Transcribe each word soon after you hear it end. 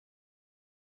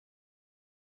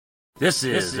This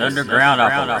is Underground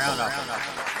Operations.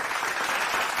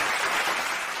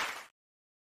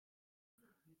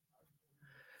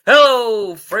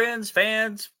 Hello, friends,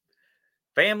 fans,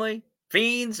 family,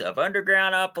 fiends of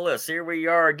Undergroundopolis. Here we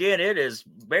are again. It is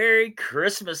Merry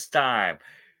Christmas time.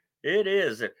 It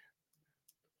is.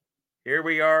 Here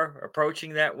we are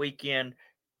approaching that weekend.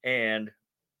 And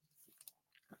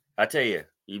I tell you,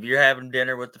 if you're having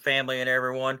dinner with the family and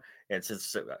everyone, and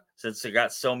since I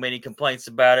got so many complaints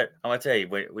about it, I'm gonna tell you,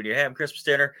 when you're having Christmas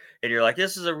dinner and you're like,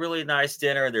 this is a really nice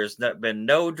dinner, there's been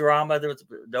no drama,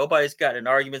 nobody's got in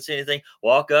arguments, anything.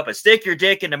 Walk up and stick your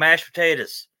dick in the mashed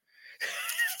potatoes.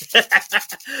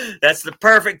 That's the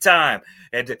perfect time,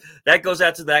 and that goes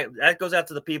out to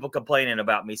the people complaining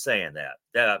about me saying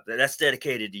that. That's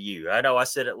dedicated to you. I know I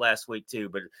said it last week too,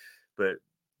 but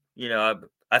you know,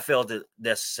 I felt it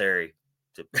necessary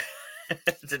to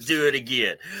to do it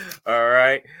again. All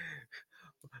right.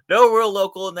 No real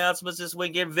local announcements this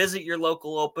weekend. Visit your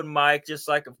local open mic, just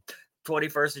like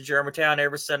 21st in Germantown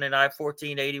every Sunday night,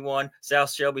 1481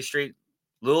 South Shelby Street,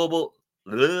 Louisville,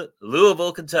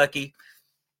 Kentucky.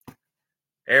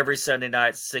 Every Sunday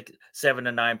night, 7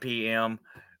 to 9 p.m.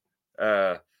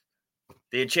 The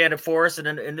Enchanted Forest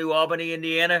in New Albany,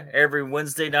 Indiana, every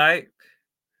Wednesday night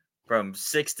from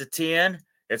 6 to 10.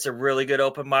 It's a really good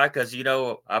open mic because, you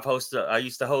know, I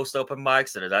used to host open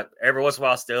mics, and every once in a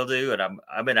while I still do. And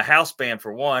I'm in a house band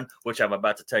for one, which I'm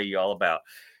about to tell you all about.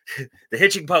 The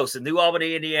Hitching Post in New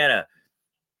Albany, Indiana,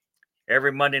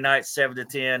 every Monday night, 7 to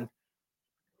 10.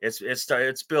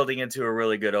 It's building into a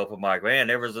really good open mic. Man,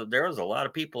 there was a lot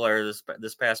of people there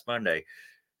this past Monday,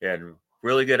 and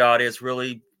really good audience,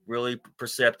 really, really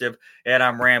perceptive. And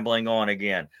I'm rambling on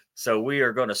again. So we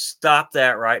are going to stop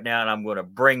that right now, and I'm going to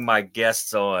bring my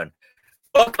guests on.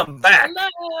 Welcome back.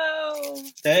 Hello.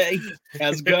 Hey,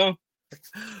 how's it going?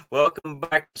 Welcome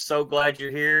back. I'm so glad you're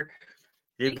here.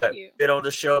 You've been on the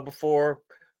show before,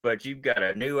 but you've got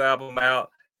a new album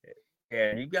out,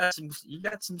 and you got some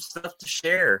stuff to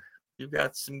share. You've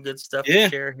got some good stuff to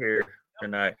share here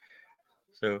tonight.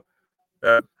 So,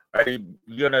 are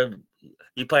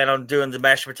you plan on doing the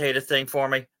mashed potato thing for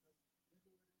me?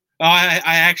 Oh, I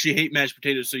actually hate mashed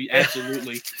potatoes, so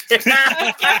absolutely.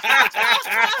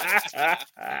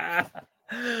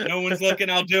 No one's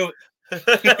looking, I'll do it.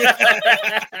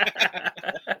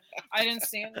 I didn't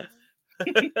stand it. I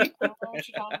don't know what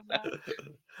you're talking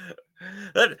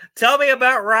about. Tell me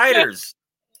about Riders.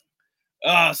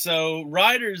 So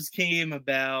Riders came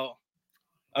about.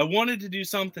 I wanted to do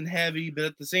something heavy, but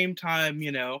at the same time,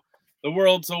 you know, the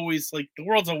world's always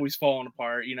falling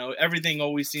apart. You know, everything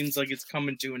always seems like it's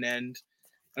coming to an end.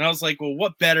 And I was like, well,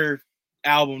 what better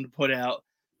album to put out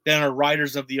than a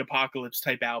Riders of the Apocalypse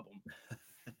type album?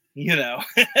 You know.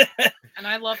 And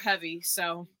I love heavy,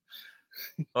 so.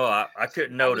 Oh, I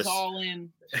couldn't notice. I was all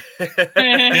in.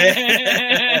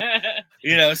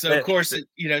 You know, so of course,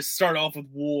 start off with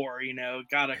war, you know,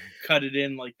 gotta cut it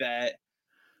in like that.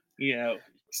 You know,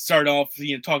 start off,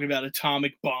 talking about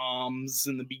atomic bombs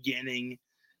in the beginning,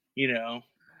 you know,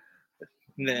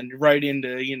 and then right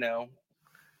into,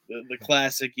 the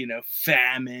classic,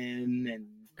 famine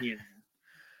and,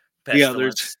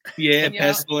 pestilence.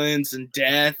 Pestilence and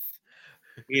death,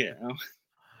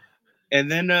 and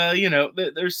then,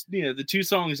 there's, the two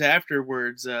songs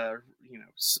afterwards,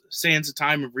 Sands of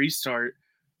Time of Restart,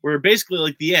 were basically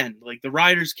like the end. Like the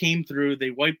Riders came through,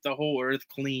 they wiped the whole earth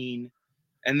clean.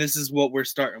 And this is what we're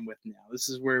starting with now. This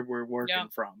is where we're working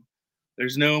from.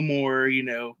 There's no more,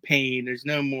 pain. There's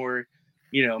no more,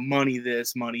 money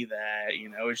this, money that.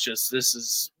 It's just,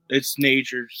 it's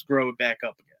nature. Just grow it back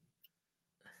up again.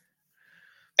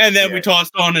 And then we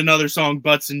tossed on another song,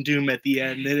 Butts and Doom, at the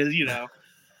end. It is,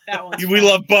 that one's we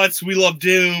love Butts, we love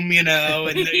Doom, and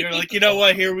you're like, you know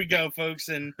what? Here we go, folks.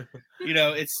 And,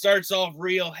 it starts off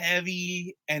real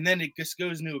heavy, and then it just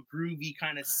goes into a groovy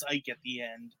kind of psych at the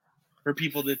end for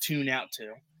people to tune out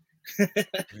to.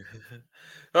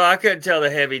 Well, I couldn't tell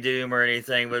the heavy doom or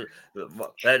anything, but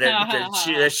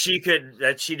that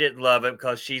she didn't love it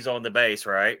because she's on the bass,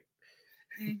 right?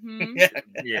 Mm-hmm.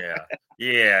 Yeah.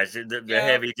 The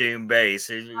heavy doom bass.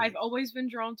 I've always been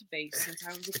drawn to bass since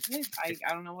I was a kid.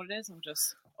 I don't know what it is. I'm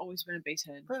just always been a bass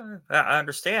head. I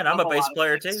understand. I'm a bass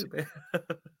player too.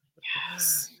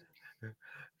 Yes.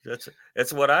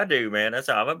 That's what I do, man.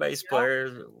 I'm a bass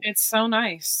player. It's so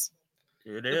nice.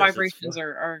 It the is. Vibrations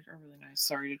are really nice.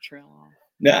 Sorry to trail off.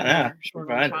 No, short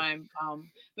on time.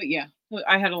 But yeah,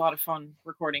 I had a lot of fun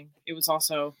recording. It was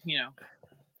also,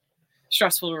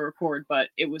 stressful to record, but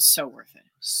it was so worth it.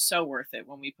 So worth it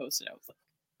when we posted. I was like,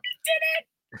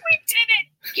 we did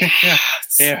it!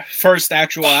 Yes! Yeah, first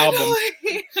actual album.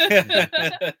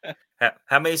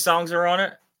 How many songs are on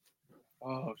it?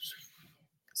 Oh,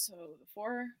 So the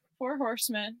four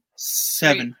horsemen.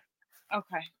 7.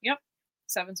 Okay. Yep.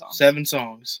 7 songs. 7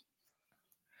 songs.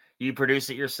 You produce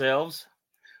it yourselves?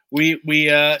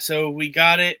 So we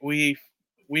got it. We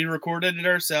recorded it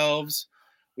ourselves.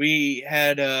 We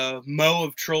had Mo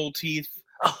of Troll Teeth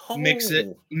mix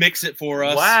it for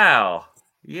us. Wow.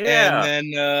 Yeah.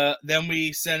 And then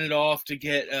we sent it off to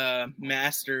get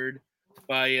mastered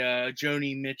by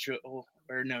Joni Mitchell.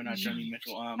 Or no, not Joni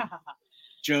Mitchell.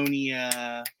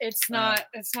 Joni. It's not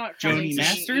Joni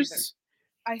Masters.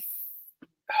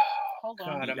 Hold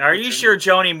on. God, Are you sure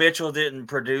Joni Mitchell didn't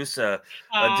produce a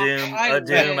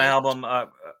Doom album?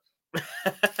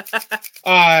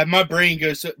 My brain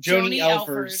goes. So, Joni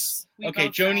Elfers. Elfers. Okay,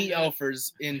 Joni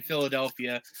Elfers in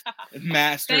Philadelphia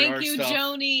mastered Thank our you, stuff.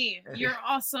 Joni. You're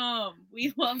awesome.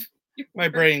 We love your My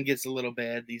work. brain gets a little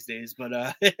bad these days, but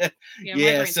my yeah.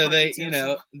 brain's So they, working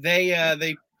too,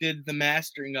 they did the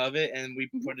mastering of it, and we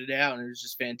put it out, and it was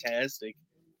just fantastic.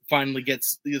 Finally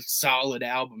gets the solid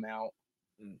album out.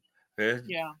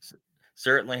 Yeah.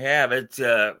 Certainly have it.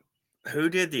 Who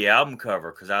did the album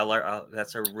cover? Because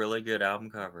that's a really good album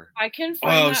cover. I can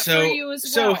find that for you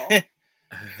as well.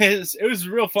 It was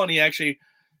real funny actually.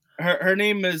 Her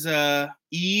name is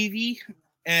Evie,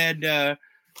 and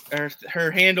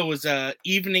her handle was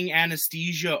Evening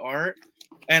Anesthesia Art.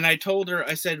 And I told her,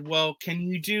 I said, well, can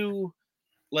you do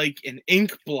like an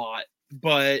ink blot?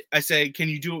 But I said, can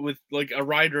you do it with like a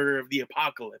Rider of the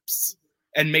Apocalypse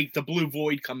and make the blue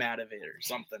void come out of it or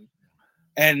something?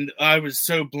 And I was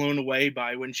so blown away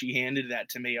by when she handed that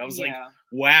to me. I was like,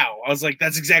 wow. I was like,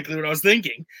 that's exactly what I was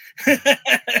thinking.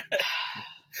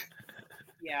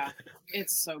 Yeah,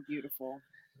 it's so beautiful.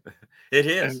 It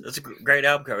is. It's a great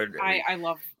album cover. I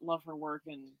love her work,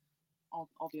 and all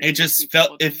the it just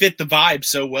fit the vibe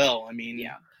so well. I mean,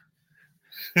 yeah.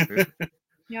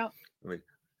 Yep.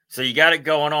 So you got it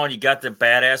going on. You got the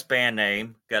badass band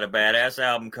name, got a badass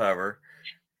album cover,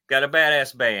 got a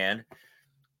badass band.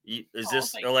 Is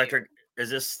this Electric? Is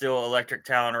this still Electric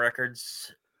Talon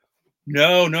Records?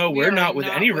 No, we're not with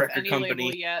any record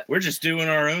company yet. We're just doing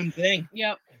our own thing.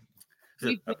 Yep.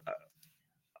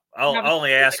 I'll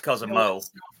only ask because of Mo.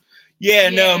 Yeah,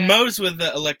 no, Mo's with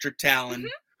the Electric Talon,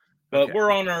 but okay.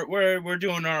 We're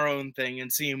doing our own thing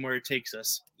and seeing where it takes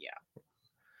us. Yeah.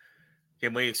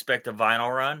 Can we expect a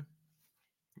vinyl run?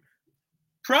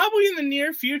 Probably in the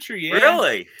near future. Yeah.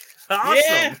 Really?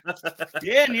 Awesome.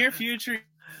 Yeah, near future.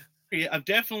 I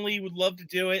definitely would love to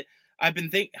do it. I've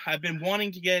been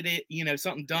wanting to get it,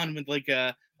 something done with like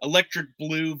a electric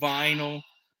blue vinyl.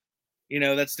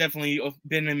 That's definitely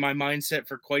been in my mindset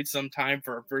for quite some time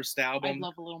for our first album. I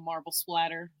love a little marble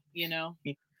splatter, Yeah,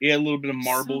 a little bit of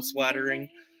marble splattering.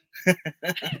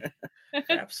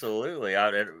 Absolutely.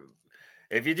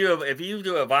 If you do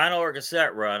a vinyl or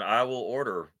cassette run, I will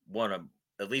order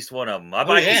at least one of them. I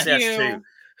buy cassettes too.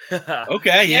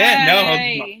 Okay, yeah,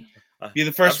 no, I'll be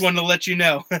the first one to let you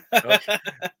know. Okay.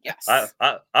 Yes,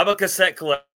 I'm a cassette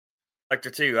collector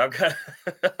too. I've got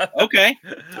Okay,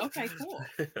 cool.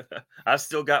 I've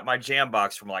still got my jam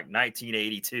box from like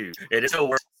 1982. It still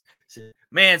works.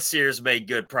 Man, Sears made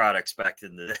good products back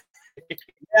in the day.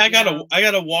 Yeah, I got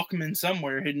a Walkman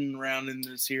somewhere hidden around in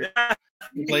this here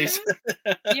place.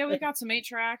 Yeah, we got some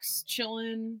 8-tracks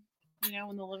chilling,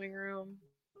 in the living room.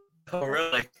 Oh,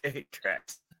 really?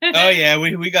 8-tracks. Oh yeah,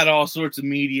 we got all sorts of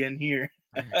media in here.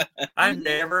 I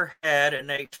never had an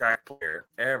 8-track player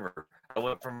ever. I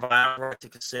went from vinyl to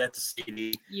cassette to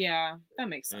CD. Yeah, that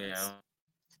makes sense.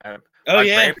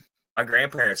 My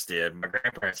grandparents did. My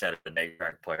grandparents had an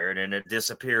 8-track player, and then it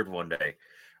disappeared one day.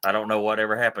 I don't know what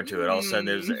ever happened to it. All of a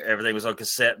sudden, everything was on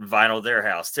cassette and vinyl at their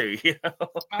house too.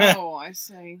 Oh, I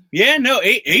see. Yeah, no,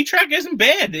 8-track isn't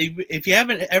bad. If you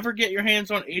haven't ever get your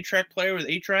hands on 8-track player with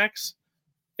 8-tracks,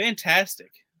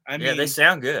 fantastic. I mean, they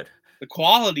sound good. The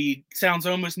quality sounds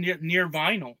almost near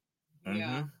vinyl.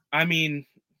 Yeah. I mean,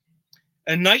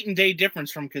 a night and day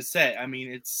difference from cassette. I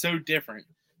mean, it's so different.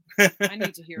 I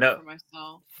need to hear it for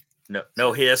myself.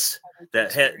 No hiss.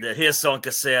 The hiss on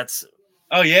cassettes.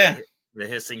 Oh yeah. The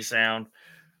hissing sound.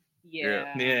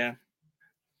 Yeah.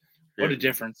 What a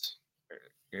difference.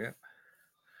 Yeah.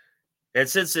 And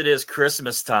since it is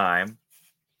Christmas time,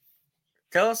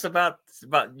 tell us about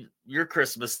your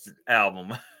Christmas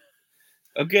album.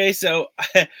 Okay, so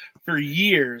for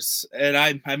years, and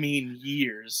I mean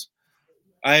years,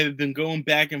 I've been going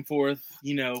back and forth,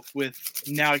 with,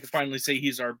 now I can finally say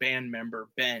he's our band member,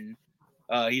 Ben.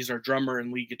 He's our drummer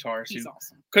and lead guitarist. He's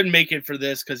awesome. Couldn't make it for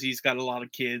this because he's got a lot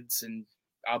of kids and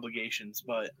obligations,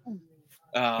 but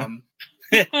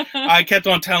I kept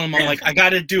on telling him, I'm like, I got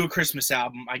to do a Christmas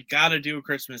album. I got to do a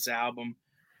Christmas album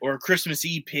or a Christmas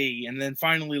EP. And then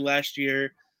finally last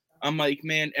year, I'm like,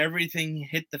 man, everything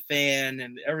hit the fan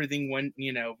and everything went,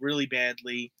 really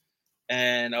badly.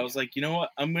 And I was like, you know what?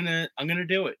 I'm gonna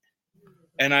do it.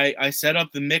 And I set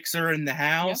up the mixer in the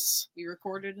house. Yep. We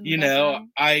recorded in the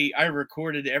bedroom. I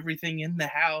recorded everything in the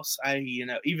house. I,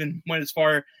 even went as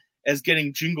far as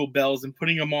getting jingle bells and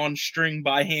putting them on string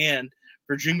by hand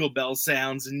for jingle bell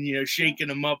sounds and, shaking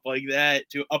them up like that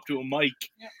up to a mic.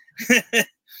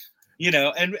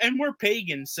 Yep. And we're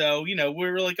pagan. So,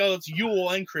 we're like, oh, it's Yule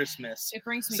and Christmas. It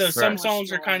brings me so some songs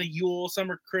joy. are kind of Yule,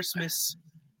 some are Christmas.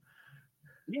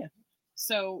 Yeah.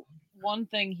 So one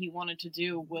thing he wanted to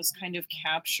do was kind of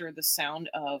capture the sound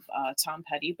of Tom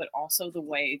Petty, but also the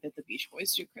way that the Beach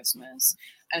Boys do Christmas.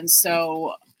 And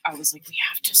so I was like, we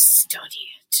have to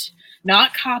study it,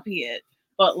 not copy it,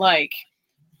 but like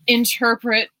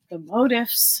interpret the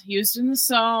motifs used in the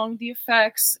song, the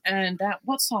effects, and that.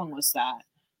 What song was that?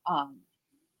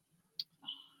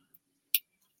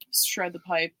 Shred the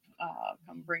Pipe.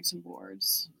 Come bring some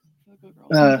boards.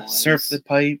 Surf the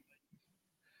Pipe.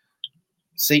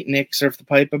 Saint Nick, Surf the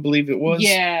Pipe, I believe it was.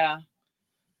 Yeah.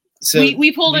 So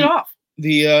we pulled it off.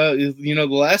 The the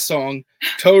last song,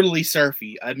 totally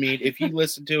surfy. I mean, if you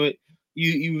listen to it,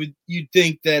 you'd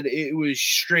think that it was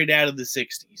straight out of the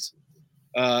 60s.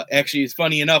 Actually, it's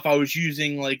funny enough, I was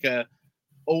using like a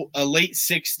late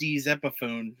 60s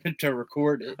Epiphone to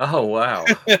record it. Oh wow.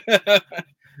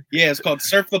 Yeah, it's called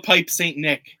Surf the Pipe Saint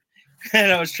Nick.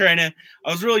 And I was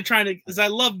really trying to, because I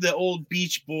love the old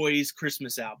Beach Boys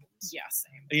Christmas albums. Yeah,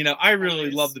 same. I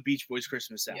really love the Beach Boys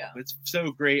Christmas album. Yeah. It's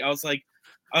so great. I was like,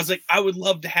 I would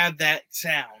love to have that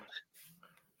sound.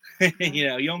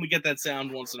 You only get that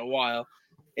sound once in a while.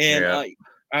 And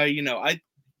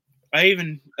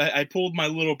I pulled my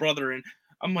little brother in.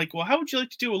 I'm like, well, how would you like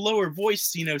to do a lower voice,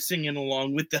 singing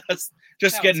along with us,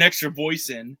 just to get an extra voice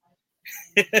in?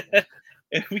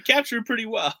 We captured pretty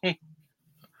well.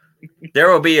 There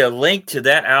will be a link to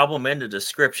that album in the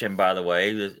description, by the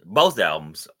way. Both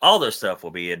albums, all their stuff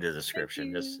will be in the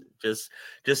description.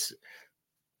 Just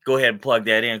go ahead and plug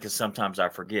that in, because sometimes I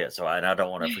forget. So I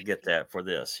don't want to forget that for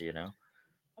this,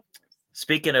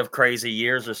 Speaking of crazy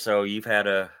years or so, you've had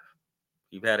a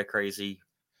crazy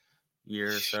year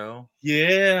or so.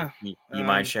 Yeah. You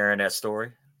mind sharing that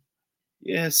story?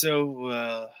 Yeah.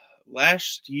 So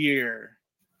last year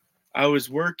I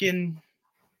was working,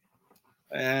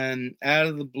 and out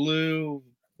of the blue,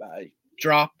 I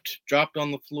dropped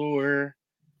on the floor.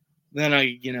 Then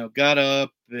I, got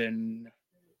up, and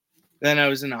then I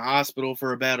was in a hospital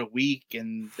for about a week,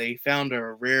 and they found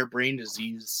a rare brain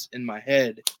disease in my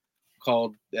head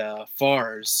called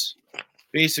FARS.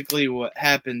 Basically, what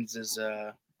happens is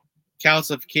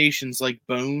calcifications like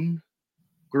bone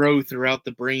grow throughout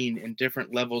the brain in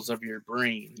different levels of your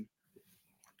brain.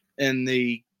 And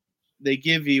they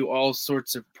give you all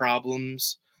sorts of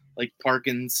problems like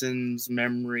Parkinson's,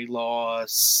 memory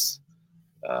loss.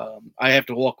 I have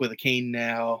to walk with a cane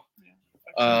now.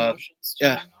 Yeah,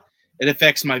 it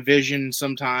affects my vision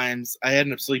sometimes. I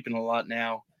end up sleeping a lot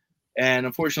now. And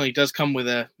unfortunately, it does come with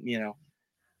a,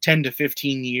 10 to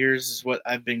 15 years is what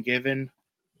I've been given.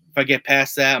 If I get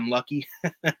past that, I'm lucky.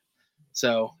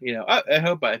 So, I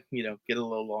hope I, get a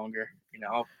little longer.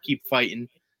 I'll keep fighting.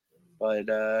 But,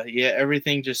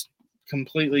 everything just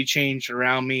completely changed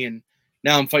around me, and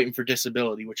now I'm fighting for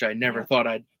disability, which I never thought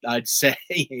I'd say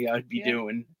I'd be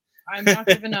doing. I'm not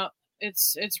giving up.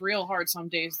 It's real hard some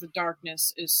days. The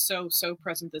darkness is so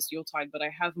present this Yuletide, but I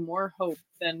have more hope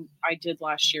than I did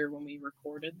last year when we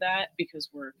recorded that, because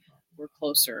we're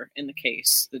closer in the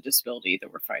case, the disability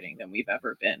that we're fighting, than we've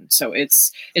ever been. So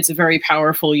it's a very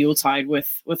powerful Yuletide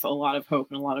with a lot of hope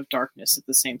and a lot of darkness at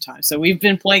the same time. So we've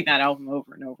been playing that album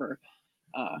over and over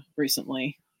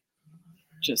recently,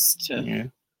 just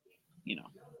to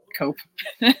cope.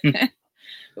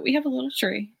 But we have a little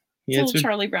tree. It's a little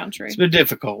Charlie Brown tree. It's been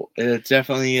difficult. It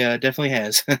definitely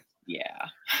has. Yeah.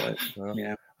 But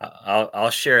yeah, I'll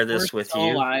share this with you.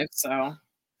 Alive, so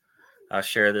I'll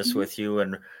share this with you.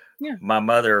 And Yeah. my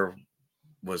mother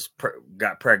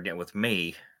got pregnant with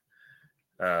me.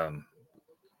 The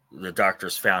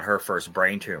doctors found her first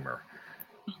brain tumor,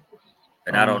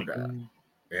 and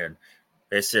and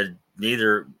they said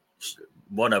neither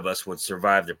one of us would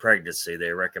survive the pregnancy.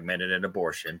 They recommended an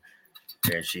abortion,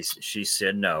 and she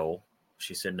said no.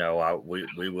 She said no.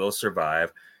 We will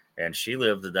survive, and she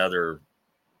lived a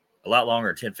lot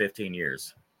longer, 10, 15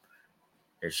 years.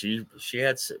 And she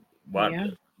had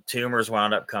tumors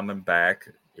wound up coming back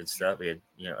and stuff. It,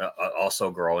 also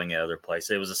growing in other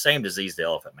places. It was the same disease the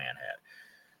Elephant Man had.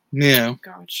 Yeah.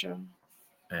 Gotcha.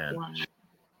 And Wow.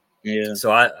 Yeah.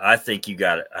 so I think you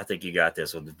got it. I think you got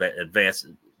this with advanced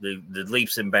the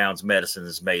leaps and bounds medicine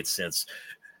has made since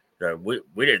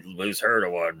we didn't lose her to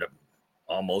what,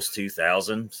 almost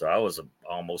 2000. So I was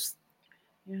almost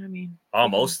Yeah, I mean,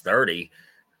 30.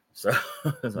 So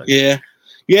it's like, Yeah.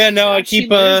 No, Yeah, I she keep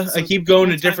lived I so keep going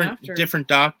long to time different after. different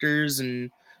doctors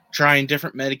and trying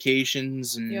different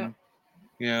medications, and Yeah.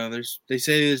 you know, they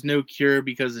say there's no cure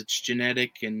because it's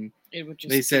genetic, and it would just.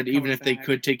 they said keep even coming if they back.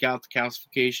 could take out the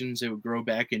calcifications, it would grow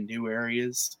back in new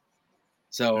areas.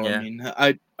 So Yeah. I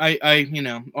mean, I you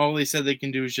know, all they said they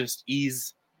can do is just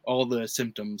ease all the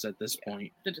symptoms at this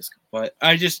point. the discomfort. But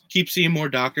I just keep seeing more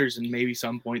doctors, and maybe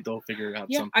some point they'll figure out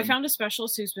Yeah, something. I found a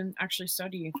specialist who's been actually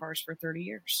studying FARS for 30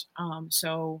 years.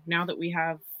 So now that we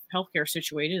have healthcare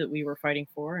situated that we were fighting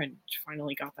for and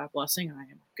finally got that blessing, I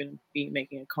am going to be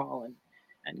making a call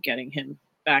and getting him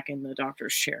back in the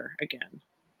doctor's chair again.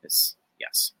 Because,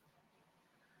 yes,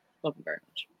 love him very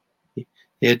much.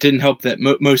 Yeah, it didn't help that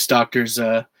most doctors,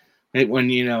 when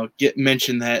you know get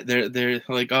mentioned that they're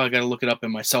like, oh, I got to look it up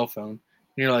in my cell phone. And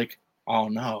you're like, oh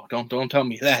no, don't tell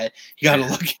me that. You got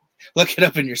to look it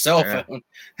up in your cell Yeah. phone.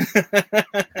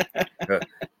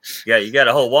 yeah, you got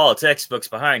a whole wall of textbooks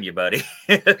behind you, buddy.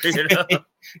 You know? Yeah,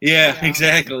 Yeah.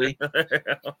 exactly.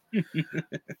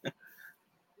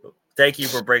 Thank you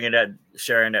for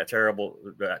sharing that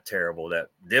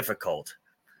that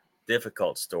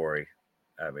difficult story.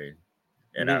 I mean,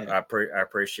 and Yeah. I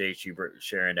appreciate you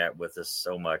sharing that with us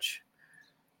so much.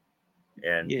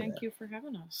 And Yeah. Thank you for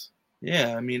having us.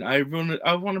 Yeah, I mean, I want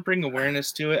to bring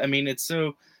awareness to it. I mean, it's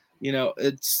so, you know,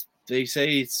 they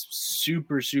say it's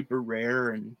super super rare,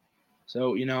 and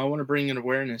so you know, I want to bring an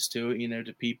awareness to it, you know,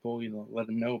 to people, you know, let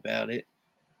them know about it,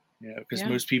 you know, because Yeah.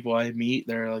 most people I meet,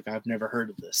 they're like, I've never heard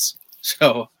of this.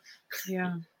 So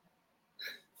Yeah.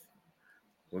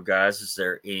 well, guys, is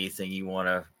there anything you want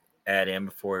to add in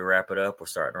before we wrap it up? We're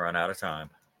starting to run out of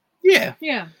time. yeah,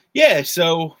 Yeah.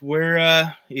 so we're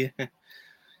yeah.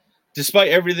 Despite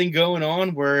everything going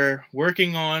on, we're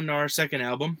working on our second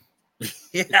album.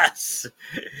 Yes,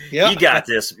 Yeah. you got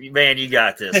this, man. You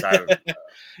got this.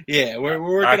 Yeah, we're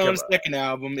working on a second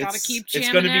album. Gotta keep it's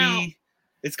jamming gonna out. be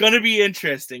it's gonna be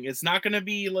interesting. It's not gonna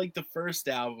be like the first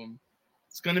album.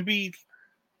 It's gonna be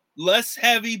less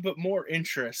heavy but more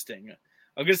interesting.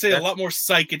 I'm gonna say a lot more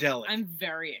psychedelic. I'm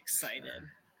very excited.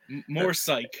 More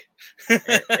psych. and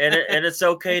it's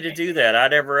okay to do that. I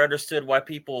never understood why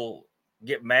people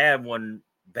get mad when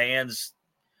bands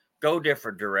go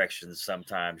different directions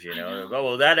sometimes, you know. Oh,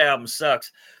 well, that album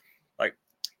sucks. Like,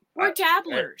 We're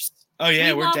dabblers. Oh yeah,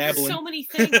 we we're love dabbling. so many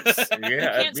things. Yeah, You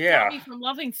can't yeah. stop me from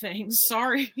loving things.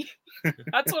 Sorry.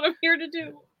 That's what I'm here to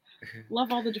do.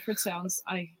 Love all the different sounds.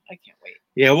 I can't wait.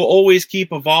 Yeah, we'll always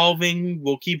keep evolving.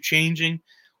 We'll keep changing.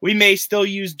 We may still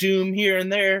use Doom here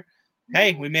and there.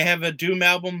 Hey, we may have a Doom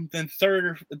album, then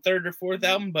third or fourth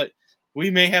album, but we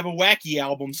may have a wacky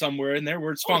album somewhere in there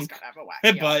where it's Always funk. gotta have a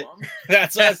wacky But album.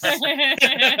 that's us.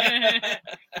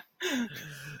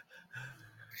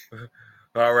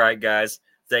 All right, guys.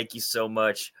 Thank you so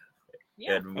much.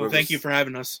 Yeah. And Well, thank you for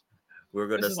having us. We're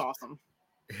gonna. This is awesome.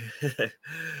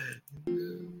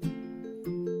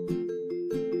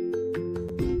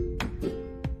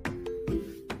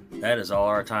 That is all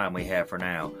our time we have for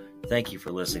now. Thank you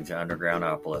for listening to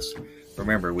Undergroundopolis.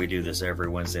 Remember, we do this every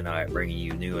Wednesday night, bringing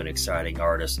you new and exciting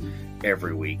artists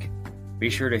every week. Be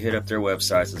sure to hit up their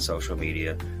websites and social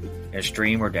media and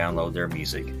stream or download their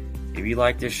music. If you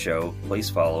like this show, please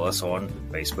follow us on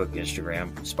Facebook,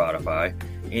 Instagram, Spotify,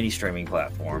 any streaming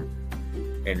platform,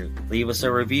 and leave us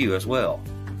a review as well.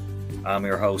 I'm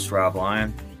your host, Rob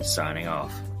Lyon, signing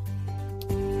off.